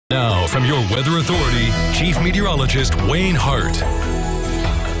Now, from your weather authority, Chief Meteorologist Wayne Hart.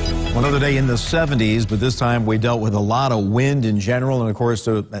 One other day in the 70s, but this time we dealt with a lot of wind in general, and of course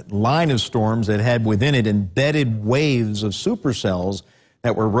that line of storms that had within it embedded waves of supercells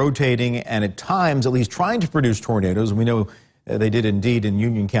that were rotating and at times at least trying to produce tornadoes. And we know they did indeed in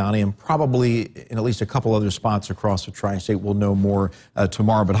Union County and probably in at least a couple other spots across the tri-state. We'll know more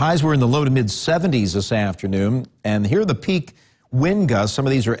tomorrow. But highs were in the low to mid 70s this afternoon, and here are the peak wind gusts. Some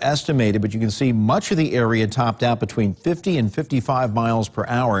of these are estimated, but you can see much of the area topped out between 50 and 55 miles per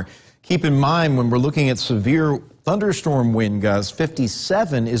hour. Keep in mind, when we're looking at severe thunderstorm wind gusts,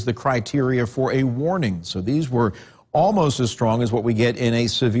 57 is the criteria for a warning. So these were almost as strong as what we get in a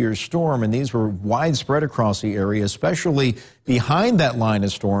severe storm, and these were widespread across the area, especially behind that line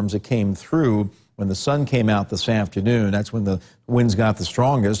of storms that came through when the sun came out this afternoon. That's when the winds got the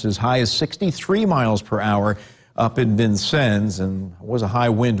strongest, as high as 63 miles per hour up in Vincennes, and was a high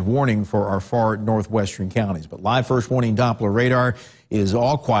wind warning for our far northwestern counties. But live first warning Doppler radar is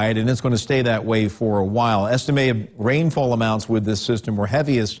all quiet, and it's going to stay that way for a while. Estimated rainfall amounts with this system were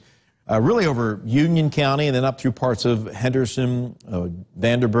heaviest really over Union County and then up through parts of Henderson,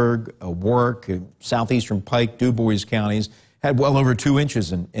 Vanderburgh, Warwick, southeastern Pike, Du Bois counties. Had well over 2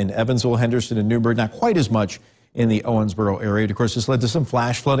 inches in Evansville, Henderson, and Newburgh. Not quite as much in the Owensboro area. Of course, this led to some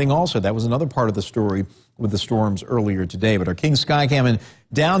flash flooding also. That was another part of the story with the storms earlier today. But our King Skycam in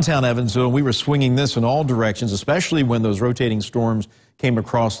downtown Evansville, we were swinging this in all directions, especially when those rotating storms came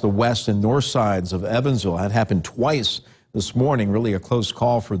across the west and north sides of Evansville. That happened twice this morning, really a close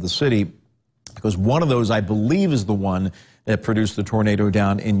call for the city, because one of those, I believe, is the one that produced the tornado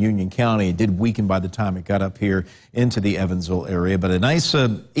down in Union County. It did weaken by the time it got up here into the Evansville area. But a nice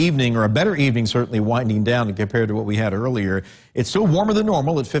evening, or a better evening, certainly winding down compared to what we had earlier. It's still warmer than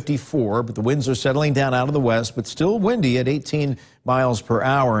normal at 54, but the winds are settling down out of the west, but still windy at 18 miles per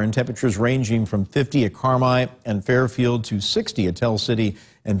hour, and temperatures ranging from 50 at Carmi and Fairfield to 60 at Tell City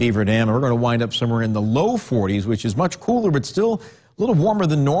and Beaver Dam. And we're going to wind up somewhere in the low 40s, which is much cooler, but still a little warmer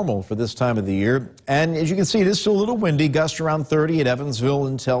than normal for this time of the year. And as you can see, it is still a little windy. Gusts around 30 at Evansville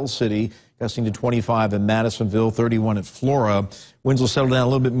and Tell City, gusting to 25 in Madisonville, 31 at Flora. Winds will settle down a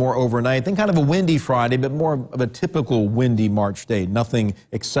little bit more overnight. Then kind of a windy Friday, but more of a typical windy March day. Nothing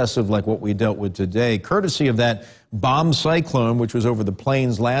excessive like what we dealt with today. Courtesy of that bomb cyclone, which was over the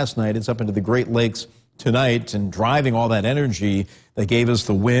plains last night. It's up into the Great Lakes tonight and driving all that energy that gave us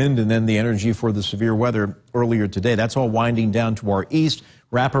the wind and then the energy for the severe weather earlier today. That's all winding down to our east.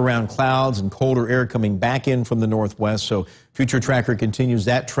 Wraparound clouds and colder air coming back in from the northwest. So Future Tracker continues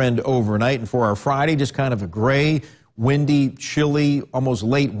that trend overnight. And for our Friday, just kind of a gray, windy, chilly, almost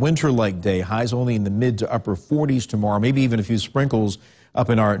late winter-like day. Highs only in the mid to upper 40s tomorrow, maybe even a few sprinkles up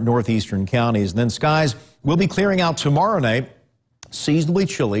in our northeastern counties. And then skies will be clearing out tomorrow night. Seasonably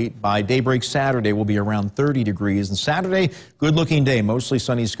chilly. By daybreak Saturday will be around 30 degrees. And Saturday, good-looking day. Mostly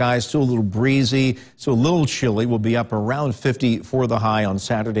sunny skies, still a little breezy, so a little chilly. We'll be up around 50 for the high on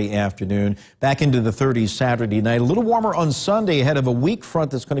Saturday afternoon. Back into the 30s Saturday night. A little warmer on Sunday ahead of a weak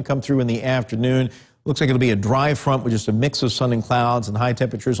front that's going to come through in the afternoon. Looks like it'll be a dry front with just a mix of sun and clouds, and high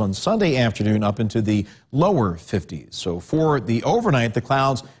temperatures on Sunday afternoon up into the lower 50s. So for the overnight, the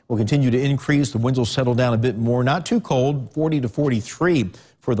clouds will continue to increase. The winds will settle down a bit more. Not too cold, 40 to 43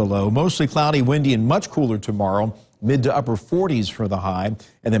 for the low. Mostly cloudy, windy, and much cooler tomorrow. Mid to upper 40s for the high.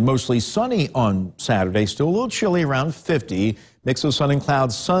 And then mostly sunny on Saturday. Still a little chilly, around 50. Mix of sun and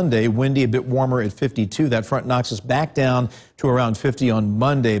clouds Sunday. Windy, a bit warmer at 52. That front knocks us back down to around 50 on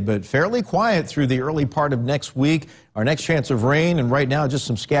Monday, but fairly quiet through the early part of next week. Our next chance of rain, and right now just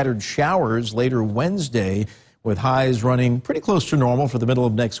some scattered showers later Wednesday, with highs running pretty close to normal for the middle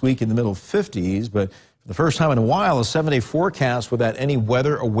of next week in the middle 50s. But for the first time in a while, a 7-day forecast without any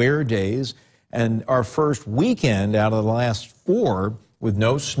weather-aware days, and our first weekend out of the last 4 with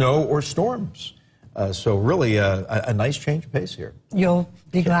no snow or storms. So really a nice change of pace here. You'll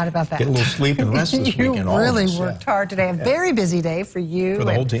be glad about that. Get a little sleep and rest this weekend. You really worked hard today. A very busy day for you. For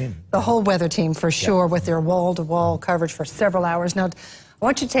the whole team. The whole weather team, for sure, with their wall-to-wall coverage for several hours. Now, I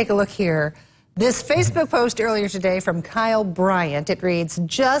want you to take a look here. This Facebook post earlier today from Kyle Bryant, it reads,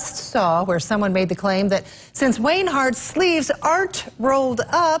 "Just saw," where someone made the claim that since Wayne Hart's sleeves aren't rolled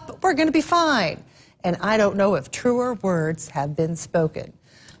up, we're going to be fine. And I don't know if truer words have been spoken.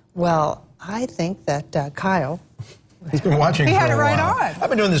 Well, I think that Kyle... He's been watching for a while. He had it right on. I've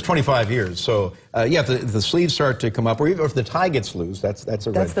been doing this 25 years, so yeah, if the sleeves start to come up, or even if the tie gets loose, that's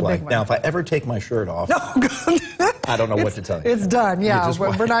a red flag. Now, if I ever take my shirt off, I don't know what to tell you. It's done, yeah. Just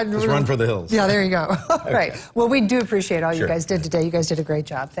run for the hills. Yeah, there you go. All right. Well, we do appreciate all you Sure. guys did today. You guys did a great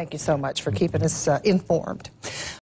job. Thank you so much for keeping us informed.